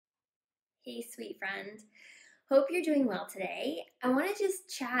Hey, sweet friend. Hope you're doing well today. I want to just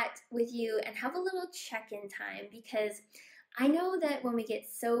chat with you and have a little check in time because I know that when we get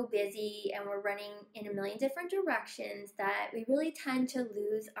so busy and we're running in a million different directions, that we really tend to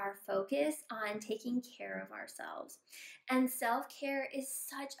lose our focus on taking care of ourselves. And self care is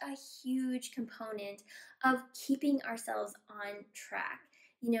such a huge component of keeping ourselves on track.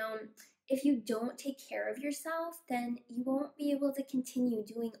 You know, if you don't take care of yourself, then you won't be able to continue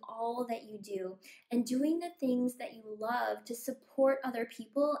doing all that you do and doing the things that you love to support other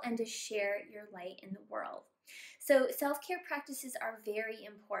people and to share your light in the world. So, self care practices are very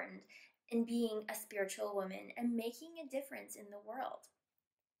important in being a spiritual woman and making a difference in the world.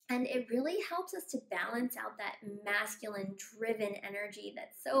 And it really helps us to balance out that masculine driven energy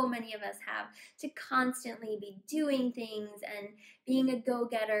that so many of us have to constantly be doing things and being a go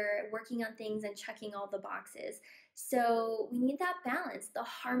getter, working on things and checking all the boxes. So we need that balance, the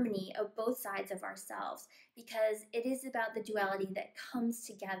harmony of both sides of ourselves, because it is about the duality that comes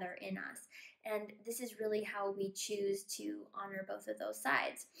together in us. And this is really how we choose to honor both of those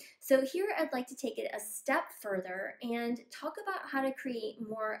sides. So, here I'd like to take it a step further and talk about how to create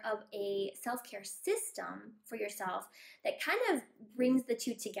more of a self care system for yourself that kind of brings the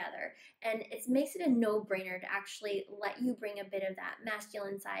two together. And it makes it a no brainer to actually let you bring a bit of that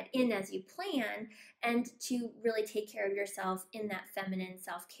masculine side in as you plan and to really take care of yourself in that feminine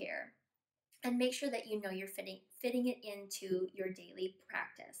self care and make sure that you know you're fitting it into your daily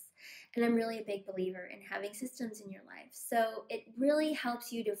practice. And I'm really a big believer in having systems in your life. So it really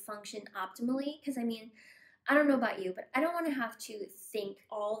helps you to function optimally because I don't know about you, but I don't want to have to think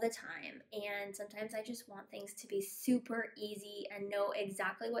all the time. And sometimes I just want things to be super easy and know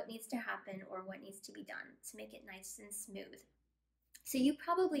exactly what needs to happen or what needs to be done to make it nice and smooth. So you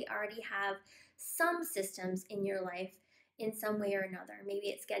probably already have some systems in your life in some way or another. Maybe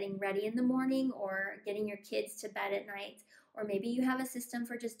it's getting ready in the morning or getting your kids to bed at night, or maybe you have a system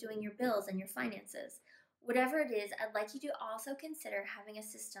for just doing your bills and your finances. Whatever it is, I'd like you to also consider having a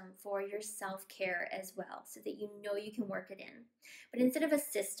system for your self care as well so that you know you can work it in. But instead of a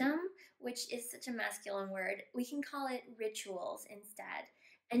system, which is such a masculine word, we can call it rituals instead.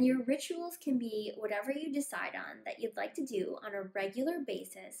 And your rituals can be whatever you decide on that you'd like to do on a regular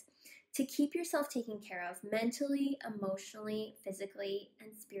basis to keep yourself taken care of mentally, emotionally, physically,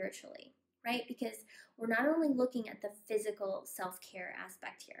 and spiritually, right? Because we're not only looking at the physical self care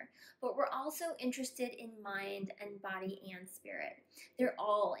aspect here, but we're also interested in mind and body and spirit. They're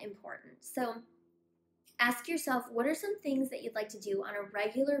all important. So, ask yourself what are some things that you'd like to do on a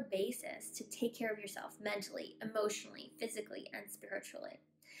regular basis to take care of yourself mentally, emotionally, physically, and spiritually.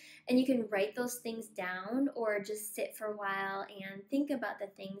 And you can write those things down or just sit for a while and think about the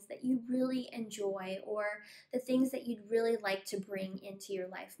things that you really enjoy or the things that you'd really like to bring into your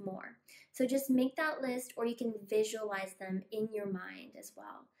life more. So just make that list or you can visualize them in your mind as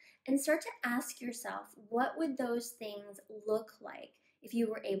well. And start to ask yourself, what would those things look like if you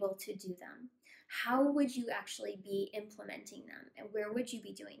were able to do them? How would you actually be implementing them? And where would you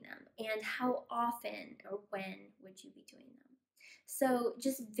be doing them? And how often or when would you be doing them? So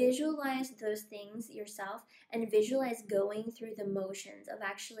just visualize those things yourself and visualize going through the motions of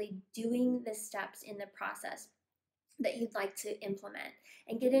actually doing the steps in the process that you'd like to implement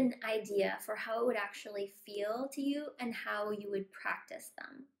and get an idea for how it would actually feel to you and how you would practice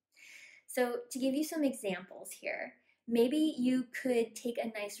them. So, to give you some examples here, maybe you could take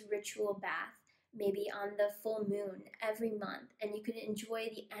a nice ritual bath, maybe on the full moon every month, and you could enjoy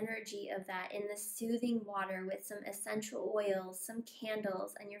the energy of that in the soothing water with some essential oils, some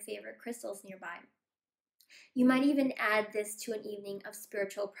candles, and your favorite crystals nearby. You might even add this to an evening of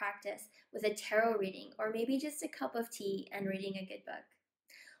spiritual practice with a tarot reading, or maybe just a cup of tea and reading a good book.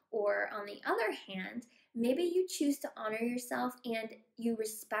 Or on the other hand, maybe you choose to honor yourself and you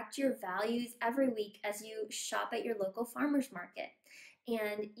respect your values every week as you shop at your local farmer's market.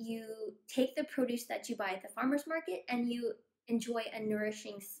 And you take the produce that you buy at the farmer's market and you enjoy a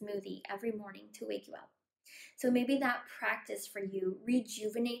nourishing smoothie every morning to wake you up. So maybe that practice for you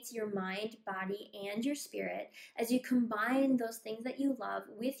rejuvenates your mind, body, and your spirit as you combine those things that you love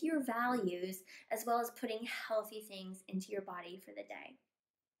with your values, as well as putting healthy things into your body for the day.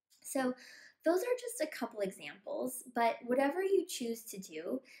 So, those are just a couple examples, but whatever you choose to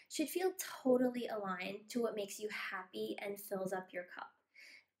do should feel totally aligned to what makes you happy and fills up your cup.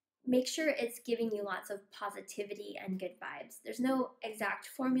 Make sure it's giving you lots of positivity and good vibes. There's no exact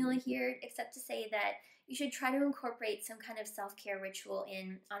formula here, except to say that you should try to incorporate some kind of self care ritual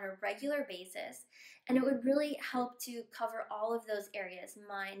in on a regular basis, and it would really help to cover all of those areas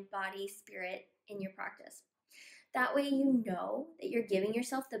mind, body, spirit in your practice. That way, you know that you're giving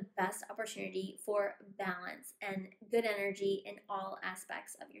yourself the best opportunity for balance and good energy in all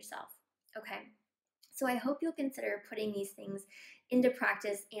aspects of yourself. Okay. So I hope you'll consider putting these things into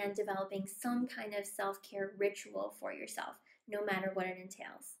practice and developing some kind of self care ritual for yourself, no matter what it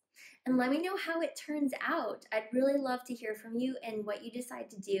entails. And let me know how it turns out. I'd really love to hear from you and what you decide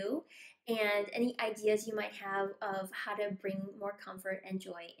to do, and any ideas you might have of how to bring more comfort and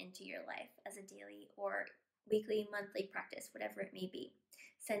joy into your life as a daily or weekly, monthly practice, whatever it may be.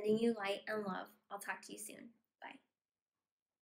 Sending you light and love. I'll talk to you soon. Bye.